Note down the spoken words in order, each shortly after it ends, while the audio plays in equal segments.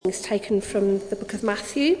is taken from the book of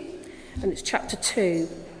Matthew, and it's chapter 2.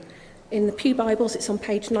 In the Pew Bibles, it's on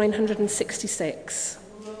page 966,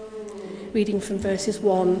 reading from verses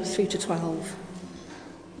 1 through to 12.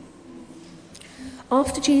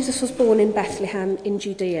 After Jesus was born in Bethlehem in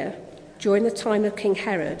Judea, during the time of King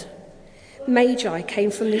Herod, Magi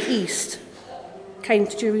came from the east, came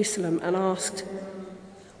to Jerusalem and asked,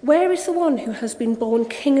 "Where is the one who has been born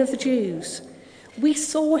King of the Jews? We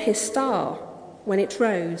saw his star when it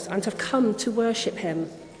rose and have come to worship him."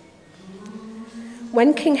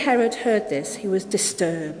 When King Herod heard this, he was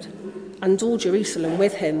disturbed, and all Jerusalem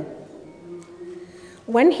with him.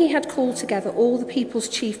 When he had called together all the people's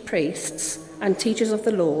chief priests and teachers of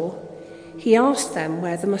the law, he asked them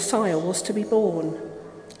where the Messiah was to be born.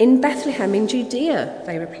 "In Bethlehem in Judea,"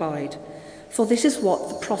 they replied, "for this is what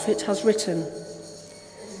the prophet has written.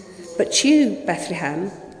 But you,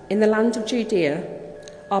 Bethlehem, in the land of Judea,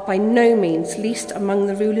 are by no means least among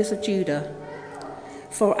the rulers of Judah.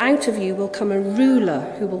 For out of you will come a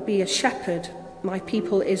ruler who will be a shepherd, my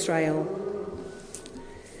people Israel."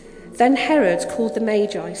 Then Herod called the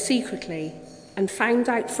Magi secretly and found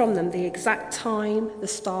out from them the exact time the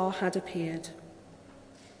star had appeared.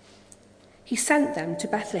 He sent them to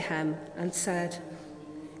Bethlehem and said,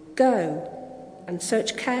 "Go and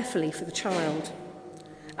search carefully for the child.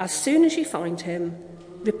 As soon as you find him,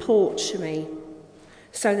 report to me,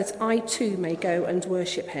 so that I too may go and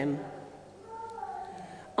worship him."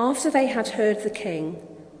 After they had heard the king,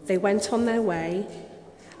 they went on their way,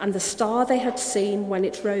 and the star they had seen when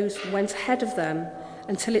it rose went ahead of them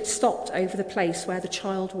until it stopped over the place where the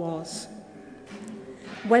child was.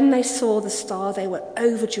 When they saw the star, they were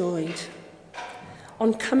overjoyed.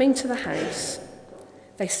 On coming to the house,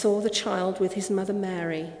 they saw the child with his mother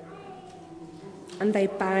Mary, and they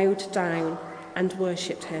bowed down and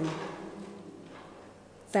worshipped him.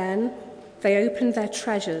 Then they opened their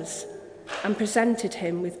treasures and presented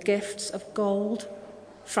him with gifts of gold,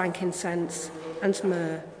 frankincense, and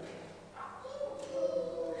myrrh.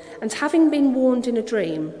 And having been warned in a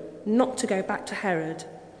dream not to go back to Herod,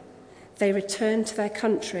 they returned to their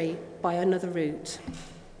country by another route.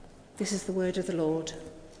 This is the word of the Lord.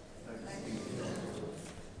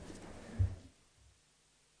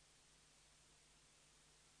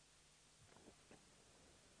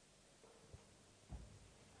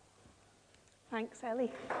 Thanks,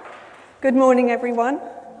 Ellie. Good morning, everyone.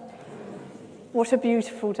 What a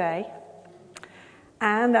beautiful day.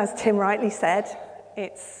 And as Tim rightly said,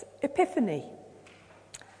 it's Epiphany.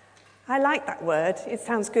 I like that word. It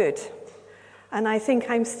sounds good. And I think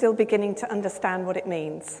I'm still beginning to understand what it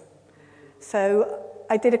means. So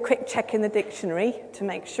I did a quick check in the dictionary to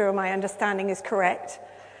make sure my understanding is correct.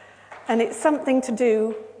 And it's something to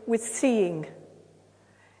do with seeing.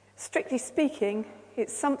 Strictly speaking,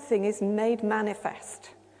 it's something is made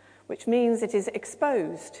manifest, which means it is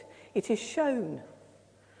exposed, it is shown.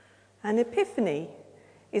 An epiphany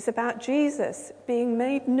is about Jesus being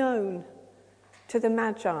made known to the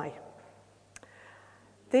Magi.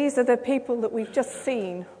 These are the people that we've just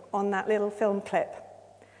seen on that little film clip.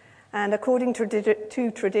 And according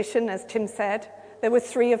to tradition, as Tim said, there were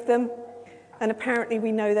 3 of them, and apparently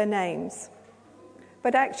we know their names.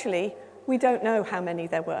 But actually, we don't know how many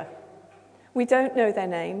there were. We don't know their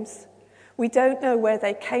names. We don't know where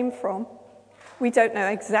they came from. We don't know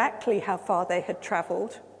exactly how far they had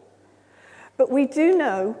travelled. But we do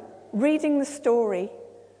know, reading the story,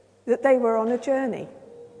 that they were on a journey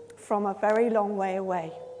from a very long way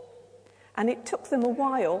away. And it took them a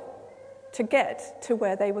while to get to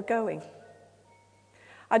where they were going.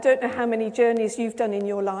 I don't know how many journeys you've done in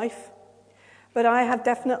your life, but I have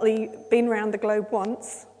definitely been around the globe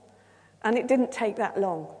once, and it didn't take that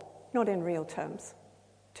long. Not in real terms.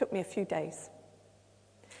 It took me a few days.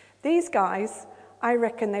 These guys, I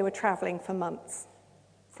reckon they were travelling for months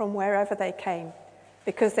from wherever they came,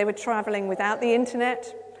 because they were travelling without the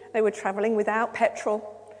internet, they were travelling without petrol,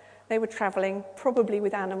 they were travelling probably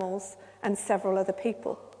with animals and several other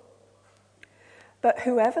people. But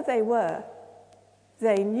whoever they were,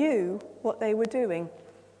 they knew what they were doing.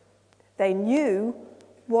 They knew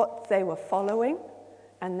what they were following,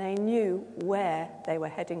 and they knew where they were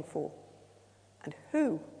heading for and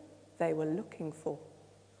who they were looking for.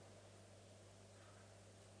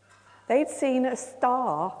 They'd seen a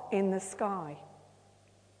star in the sky,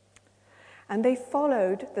 and they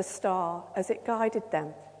followed the star as it guided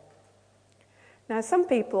them. Now, some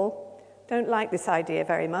people don't like this idea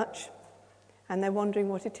very much, and they're wondering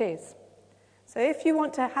what it is. So if you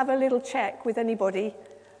want to have a little check with anybody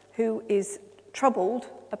who is troubled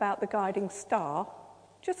about the guiding star,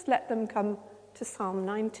 just let them come to Psalm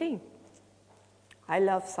 19. I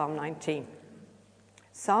love Psalm 19.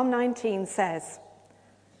 Psalm 19 says,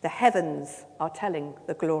 "The heavens are telling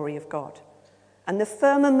the glory of God, and the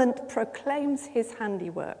firmament proclaims his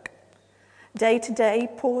handiwork. Day to day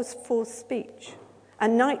pours forth speech,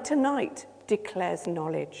 and night to night declares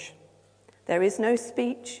knowledge. There is no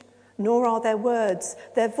speech, nor are there words.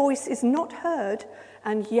 Their voice is not heard,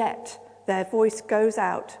 and yet their voice goes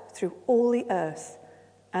out through all the earth,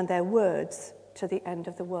 and their words to the end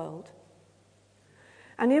of the world."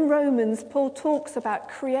 And in Romans, Paul talks about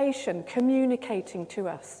creation communicating to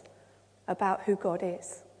us about who God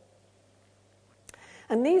is.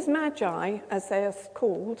 And these magi, as they are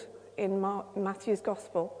called in Matthew's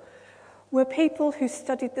Gospel, were people who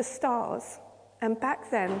studied the stars. And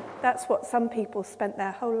back then, that's what some people spent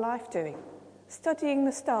their whole life doing, studying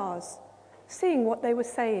the stars, seeing what they were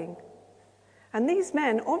saying. And these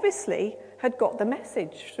men obviously had got the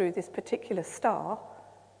message through this particular star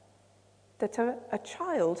that a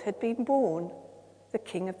child had been born, the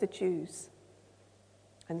King of the Jews.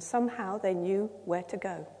 And somehow they knew where to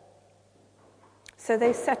go. So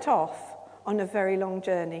they set off on a very long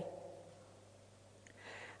journey.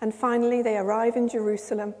 And finally they arrive in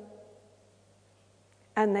Jerusalem.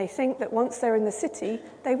 And they think that once they're in the city,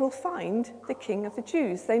 they will find the King of the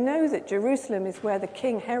Jews. They know that Jerusalem is where the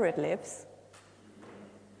King Herod lives.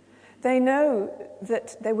 They know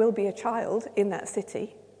that there will be a child in that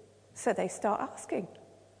city. So they start asking,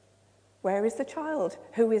 where is the child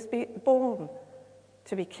who is born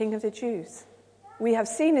to be King of the Jews? We have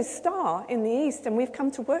seen his star in the east and we've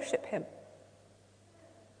come to worship him.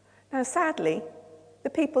 Now, sadly, the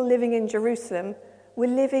people living in Jerusalem were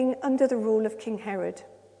living under the rule of King Herod.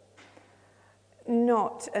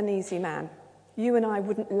 Not an easy man. You and I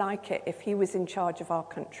wouldn't like it if he was in charge of our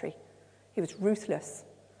country. He was ruthless.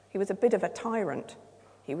 He was a bit of a tyrant.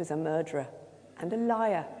 He was a murderer and a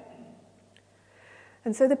liar.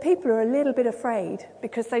 And so the people are a little bit afraid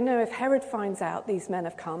because they know if Herod finds out these men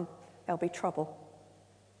have come, there'll be trouble.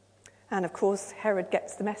 And of course, Herod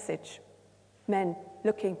gets the message. Men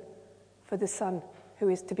looking for the son who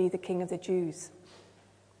is to be the King of the Jews.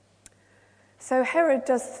 So Herod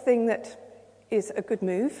does the thing that is a good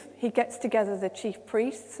move. He gets together the chief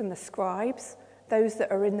priests and the scribes, those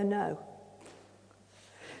that are in the know.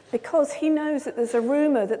 Because he knows that there's a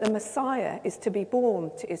rumor that the Messiah is to be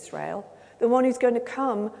born to Israel, the one who's going to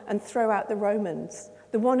come and throw out the Romans,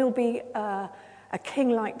 the one who'll be a king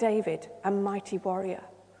like David, a mighty warrior.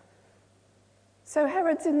 So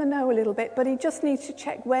Herod's in the know a little bit, but he just needs to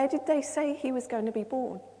check, where did they say he was going to be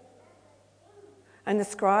born? And the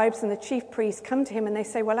scribes and the chief priests come to him and they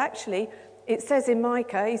say, well, actually, it says in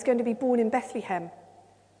Micah, he's going to be born in Bethlehem.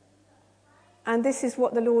 And this is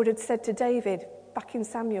what the Lord had said to David back in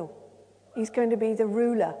Samuel. He's going to be the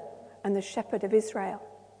ruler and the shepherd of Israel,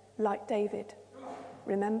 like David.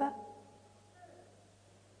 Remember?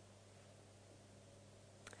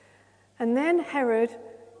 And then Herod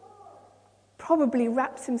probably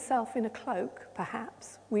wraps himself in a cloak,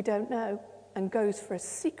 perhaps, we don't know, and goes for a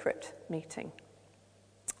secret meeting.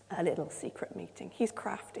 A little secret meeting. He's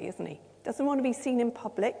crafty, isn't he? Doesn't want to be seen in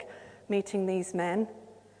public meeting these men.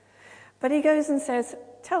 But he goes and says,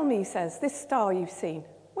 tell me, he says, this star you've seen,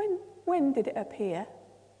 when did it appear?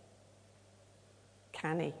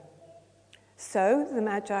 Can he? So the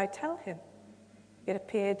Magi tell him it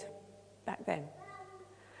appeared back then.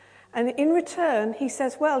 And in return, he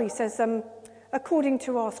says, according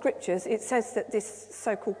to our scriptures, it says that this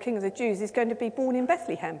so-called King of the Jews is going to be born in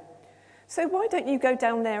Bethlehem. So why don't you go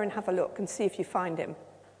down there and have a look and see if you find him?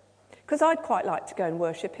 Because I'd quite like to go and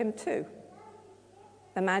worship him too.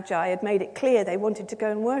 The Magi had made it clear they wanted to go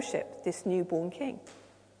and worship this newborn king.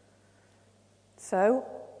 So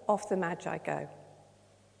off the Magi go.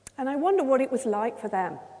 And I wonder what it was like for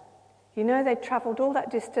them. You know, they'd travelled all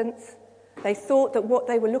that distance. They thought that what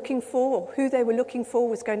they were looking for, or who they were looking for,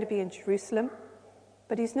 was going to be in Jerusalem.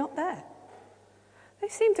 But he's not there. They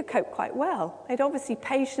seemed to cope quite well. They'd obviously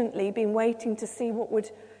patiently been waiting to see what would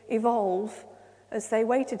evolve as they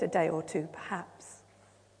waited a day or two, perhaps.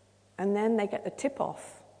 And then they get the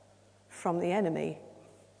tip-off from the enemy.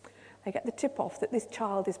 They get the tip-off that this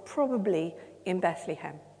child is probably in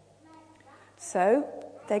Bethlehem. So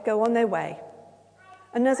they go on their way.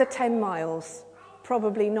 Another 10 miles,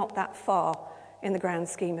 probably not that far in the grand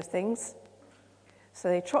scheme of things. So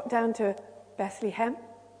they trot down to Bethlehem.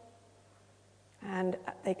 And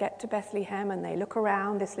they get to Bethlehem and they look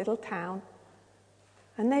around this little town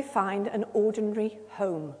and they find an ordinary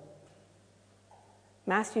home.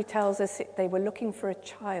 Matthew tells us they were looking for a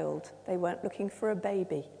child. They weren't looking for a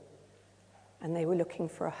baby. And they were looking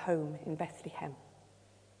for a home in Bethlehem.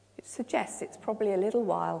 It suggests it's probably a little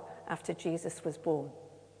while after Jesus was born.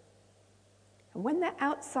 And when they're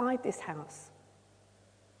outside this house,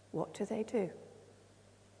 what do?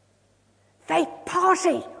 They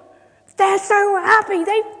party. They're so happy.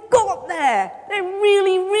 They've got there. They're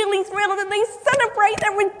really, really thrilled, and they celebrate.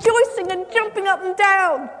 They're rejoicing and jumping up and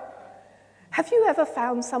down. Have you ever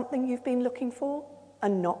found something you've been looking for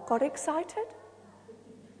and not got excited?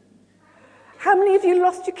 How many of you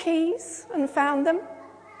lost your keys and found them?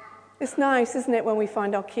 It's nice, isn't it, when we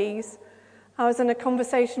find our keys? I was in a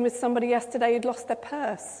conversation with somebody yesterday who'd lost their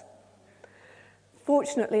purse.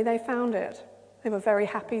 Fortunately, they found it. They were very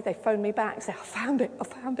happy. They phoned me back and said, I found it.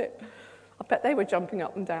 I bet they were jumping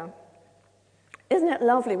up and down. Isn't it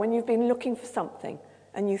lovely when you've been looking for something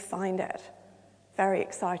and you find it? Very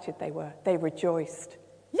excited they were. They rejoiced.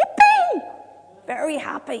 Yippee! Very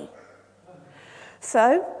happy.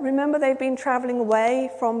 So, remember, they've been travelling away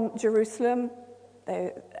from Jerusalem.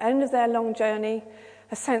 The end of their long journey,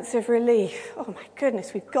 a sense of relief. Oh my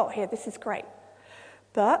goodness, we've got here. This is great.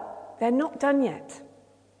 But they're not done yet.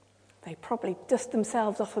 They probably dust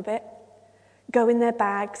themselves off a bit, go in their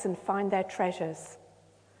bags and find their treasures.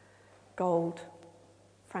 Gold,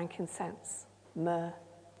 frankincense, myrrh,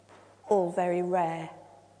 all very rare,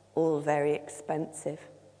 all very expensive.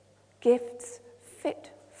 Gifts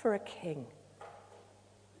fit for a king.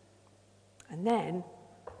 And then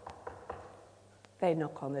they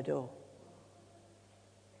knock on the door.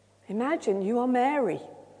 Imagine you are Mary,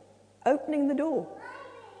 opening the door.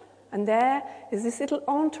 And there is this little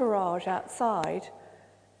entourage outside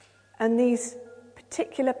and these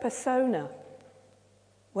particular persona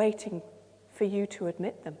waiting for you to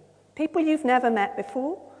admit them. People you've never met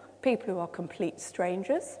before, people who are complete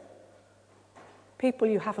strangers, people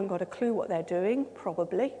you haven't got a clue what they're doing,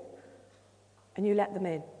 probably, and you let them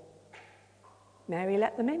in. Mary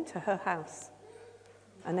let them into her house,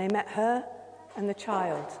 and they met her and the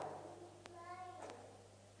child.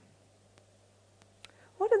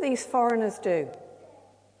 What do these foreigners do?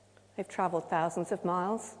 They've travelled thousands of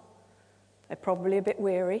miles. They're probably a bit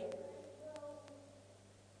weary.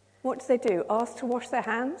 What do? Ask to wash their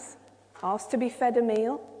hands? Ask to be fed a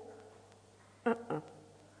meal?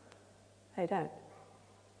 They don't.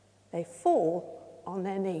 They fall on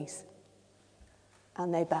their knees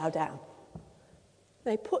and they bow down.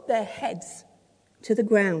 They put their heads to the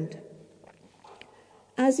ground,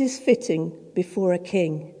 as is fitting before a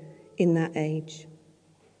king in that age.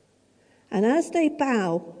 And as they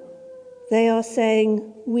bow, they are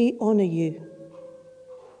saying, we honour you.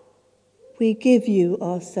 We give you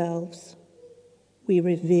ourselves. We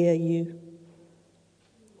revere you.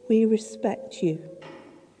 We respect you.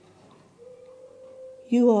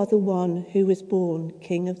 You are the one who was born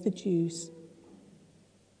King of the Jews.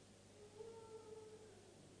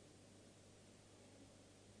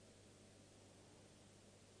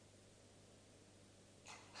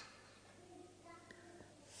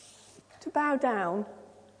 To bow down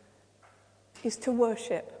is to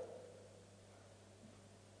worship.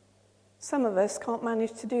 Some of us can't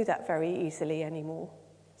manage to do that very easily anymore.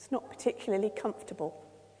 It's not particularly comfortable.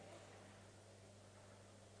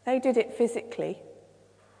 They did it physically,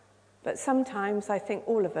 but sometimes I think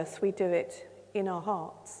all of us, we do it in our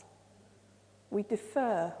hearts. We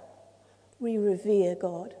defer, we revere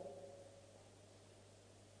God.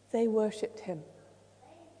 They worshipped him.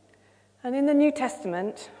 And in the New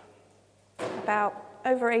Testament, about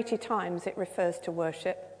over 80 times it refers to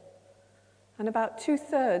worship, and about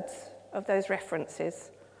 2/3 of those references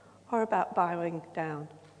are about bowing down,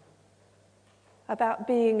 about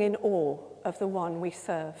being in awe of the one we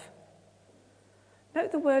serve.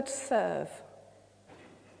 Note the word serve.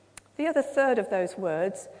 The other third of those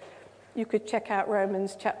words, you could check out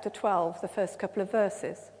Romans chapter 12, the first couple of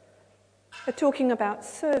verses. They're talking about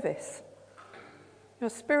service, your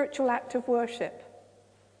spiritual act of worship,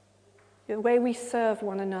 the way we serve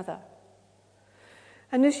one another.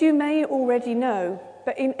 And as you may already know,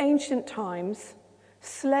 but in ancient times,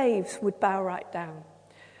 slaves would bow right down.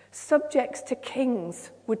 Subjects to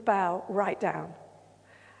kings would bow right down.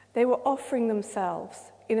 They were offering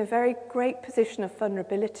themselves in a very great position of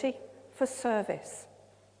vulnerability for service.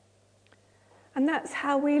 And that's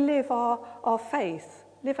how we live our faith,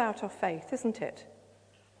 live out our faith, isn't it?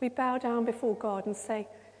 We bow down before God and say,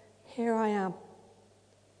 here I am.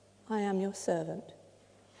 I am your servant.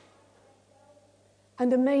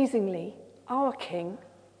 And amazingly, our King,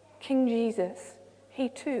 King Jesus, he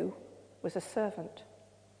too was a servant.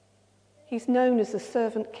 He's known as the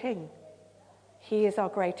servant king. He is our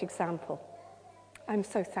great example. I'm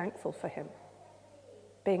so thankful for him,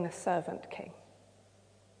 being a servant king.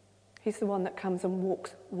 He's the one that comes and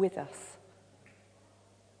walks with us.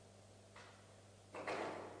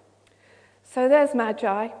 So there's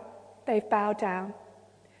Magi. they've bowed down.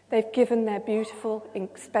 They've given their beautiful,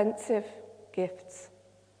 expensive gifts.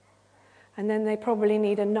 And then they probably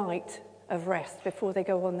need a night of rest before they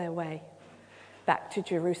go on their way back to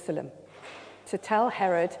Jerusalem to tell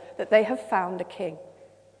Herod that they have found a king.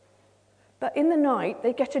 But in the night,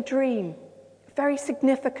 they get a dream, a very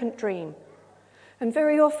significant dream. And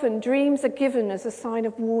very often, dreams are given as a sign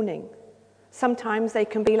of warning. Sometimes they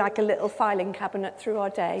can be like a little filing cabinet through our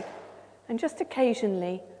day, and just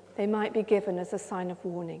occasionally, they might be given as a sign of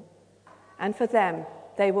warning. And for them,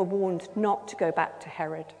 they were warned not to go back to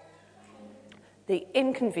Herod. The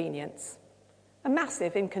inconvenience, a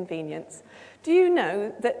massive inconvenience. Do you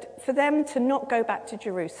know that for them to not go back to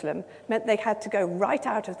Jerusalem meant they had to go right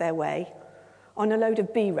out of their way on a load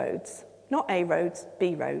of B roads? Not A roads,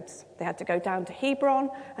 B roads. They had to go down to Hebron,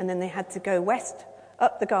 and then they had to go west,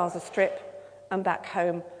 up the Gaza Strip, and back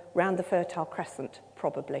home, round the Fertile Crescent,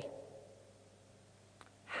 probably.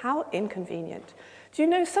 How inconvenient. Do you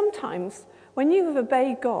know sometimes when you have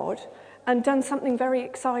obeyed God and done something very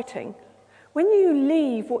exciting, when you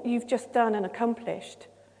leave what you've just done and accomplished,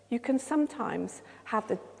 you can sometimes have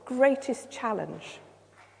the greatest challenge.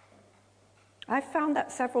 I've found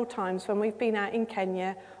that several times when we've been out in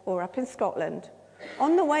Kenya or up in Scotland.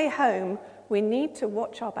 On the way home, we need to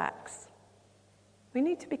watch our backs. We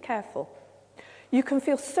need to be careful. You can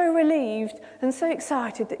feel so relieved and so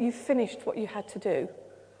excited that you've finished what you had to do,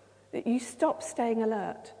 that you stop staying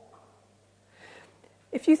alert.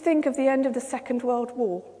 If you think of the end of the Second World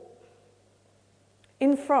War,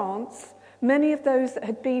 in France, many of those that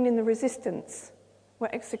had been in the resistance were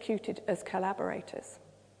executed as collaborators.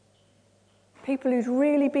 People who'd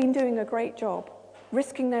really been doing a great job,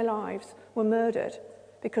 risking their lives, were murdered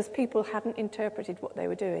because people hadn't interpreted what they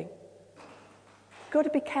were doing. You've got to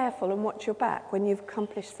be careful and watch your back when you've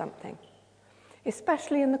accomplished something,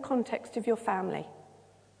 especially in the context of your family.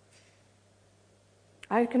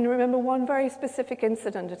 I can remember one very specific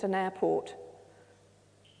incident at an airport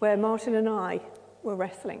where Martin and I were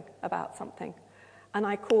wrestling about something, and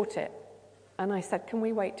I caught it, and I said, "Can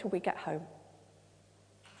we wait till we get home?"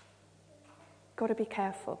 Got to be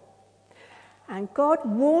careful. And God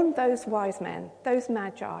warned those wise men, those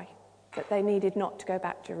magi, that they needed not to go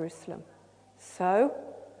back to Jerusalem. So,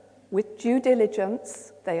 with due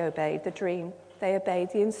diligence, they obeyed the dream, they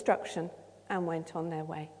obeyed the instruction, and went on their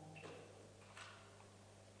way.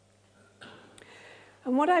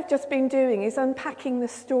 And what I've just been doing is unpacking the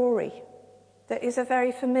story that is a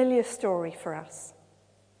very familiar story for us.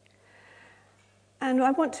 And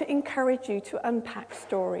I want to encourage you to unpack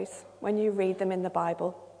stories when you read them in the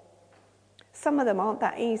Bible. Some of them aren't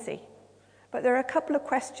that easy, but there are a couple of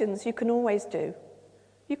questions you can always do.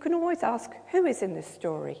 You can always ask, who is in this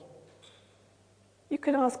story? You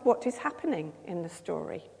can ask, what is happening in the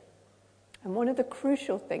story? And one of the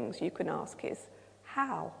crucial things you can ask is,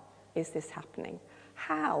 how is this happening?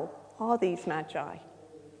 How are these magi?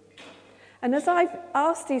 And as I've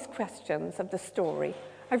asked these questions of the story,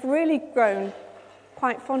 I've really grown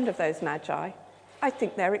quite fond of those magi. I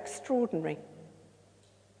think they're extraordinary.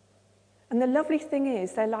 And the lovely thing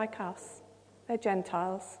is, they're like us. They're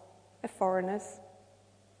Gentiles. They're foreigners.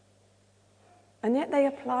 And yet they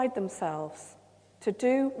applied themselves to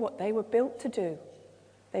do what they were built to do.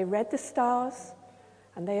 They read the stars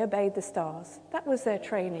and they obeyed the stars. That was their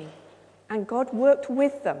training. And God worked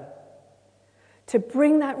with them to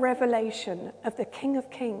bring that revelation of the King of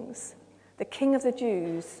Kings, the King of the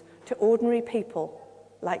Jews, to ordinary people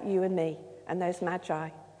like you and me and those magi.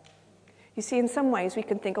 You see, in some ways we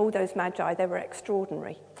can think, oh, those magi, they were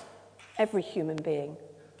extraordinary. Every human being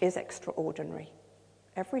is extraordinary.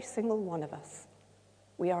 Every single one of us.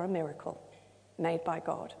 We are a miracle made by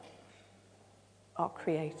God, our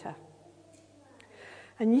Creator.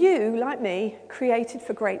 And you, like me, created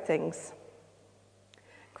for great things.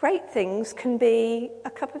 Great things can be a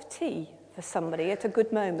cup of tea for somebody at a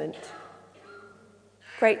good moment.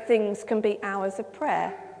 Great things can be hours of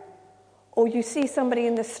prayer. Or you see somebody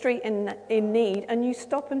in the street in need and you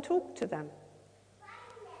stop and talk to them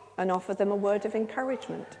and offer them a word of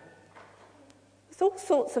encouragement. There's all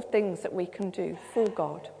sorts of things that we can do for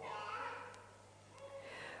God.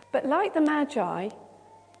 But like the Magi,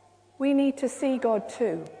 we need to see God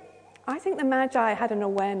too. I think the Magi had an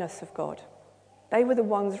awareness of God. They were the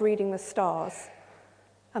ones reading the stars.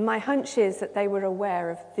 And my hunch is that they were aware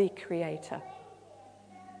of the Creator.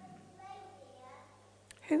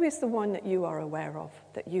 Who is the one that you are aware of,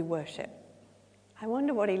 that you worship? I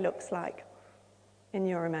wonder what he looks like in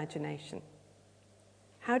your imagination.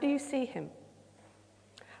 How do you see him?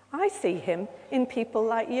 I see him in people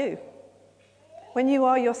like you. When you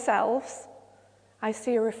are yourselves, I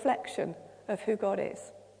see a reflection of who God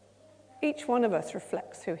is. Each one of us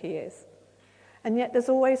reflects who he is. And yet there's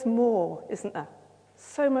always more, isn't there?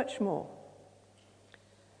 So much more.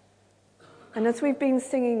 And as we've been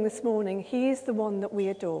singing this morning, he is the one that we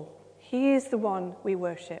adore. He is the one we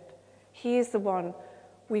worship. He is the one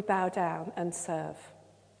we bow down and serve.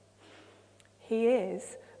 He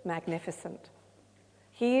is magnificent.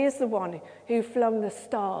 He is the one who flung the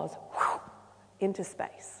stars into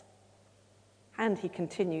space. And he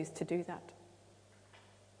continues to do that.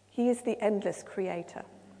 He is the endless creator,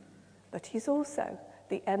 but he's also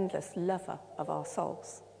the endless lover of our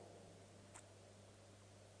souls.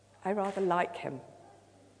 I rather like him.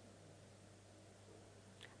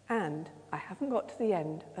 And I haven't got to the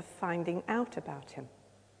end of finding out about him.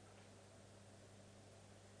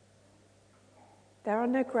 There are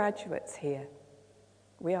no graduates here.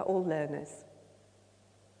 We are all learners.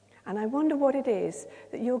 And I wonder what it is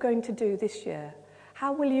that you're going to do this year.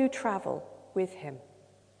 How will you travel with him?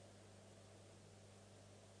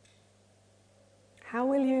 How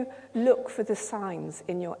will you look for the signs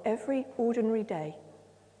in your every ordinary day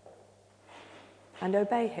and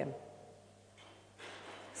obey him?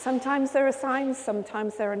 Sometimes there are signs,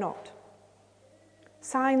 sometimes there are not.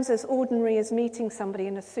 Signs as ordinary as meeting somebody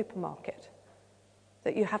in a supermarket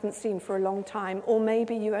that you haven't seen for a long time, or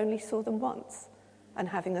maybe you only saw them once and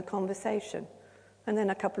having a conversation. And then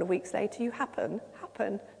a couple of weeks later you happen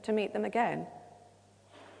to meet them again.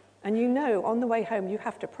 And you know on the way home you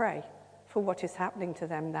have to pray for what is happening to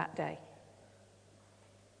them that day.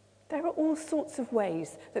 There are all sorts of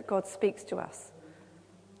ways that God speaks to us.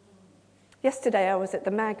 Yesterday I was at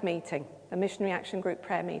the MAG meeting, the Missionary Action Group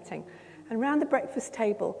prayer meeting, and round the breakfast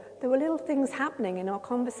table there were little things happening in our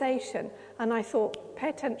conversation, and I thought, pay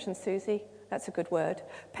attention, Susie, that's a good word,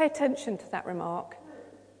 pay attention to that remark.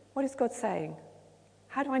 What is God saying?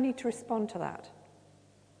 How do I need to respond to that?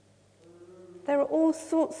 There are all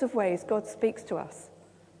sorts of ways God speaks to us.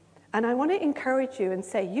 And I want to encourage you and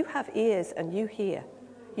say, you have ears and you hear.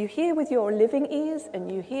 You hear with your living ears and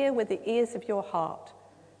you hear with the ears of your heart.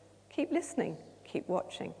 Keep listening, keep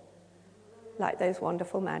watching, like those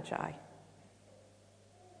wonderful magi.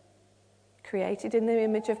 Created in the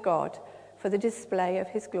image of God for the display of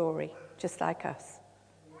his glory, just like us.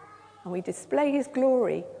 And we display his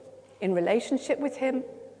glory in relationship with him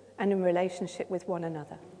and in relationship with one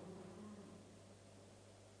another.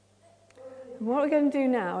 And what we're going to do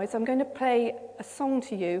now is I'm going to play a song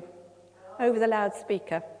to you over the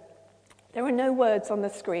loudspeaker. There are no words on the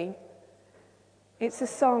screen. It's a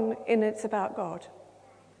song and it's about God.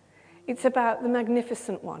 It's about the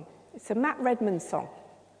Magnificent One. It's a Matt Redman song,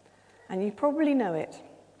 and you probably know it.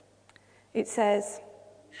 It says,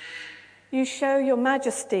 "You show your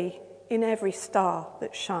majesty in every star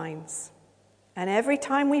that shines, and every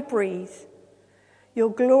time we breathe, your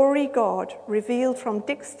glory, God, revealed from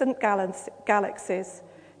distant galaxies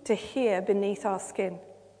to here beneath our skin.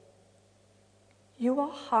 You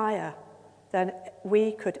are higher than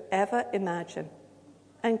we could ever imagine,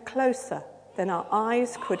 and closer than our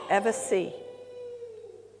eyes could ever see.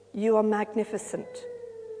 You are magnificent.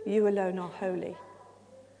 You alone are holy."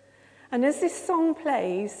 And as this song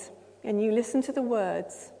plays, and you listen to the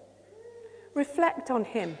words, reflect on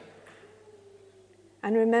him.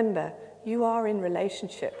 And remember, you are in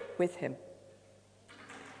relationship with him.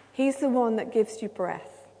 He's the one that gives you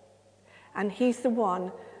breath. And he's the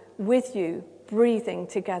one with you, breathing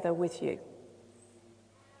together with you.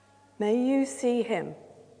 May you see him.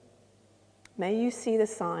 May you see the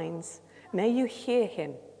signs. May you hear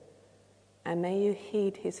him. And may you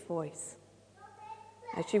heed his voice.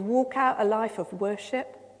 As you walk out a life of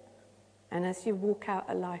worship and as you walk out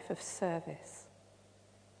a life of service.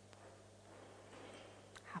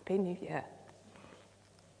 Happy New Year.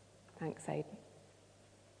 Thanks, Aidan.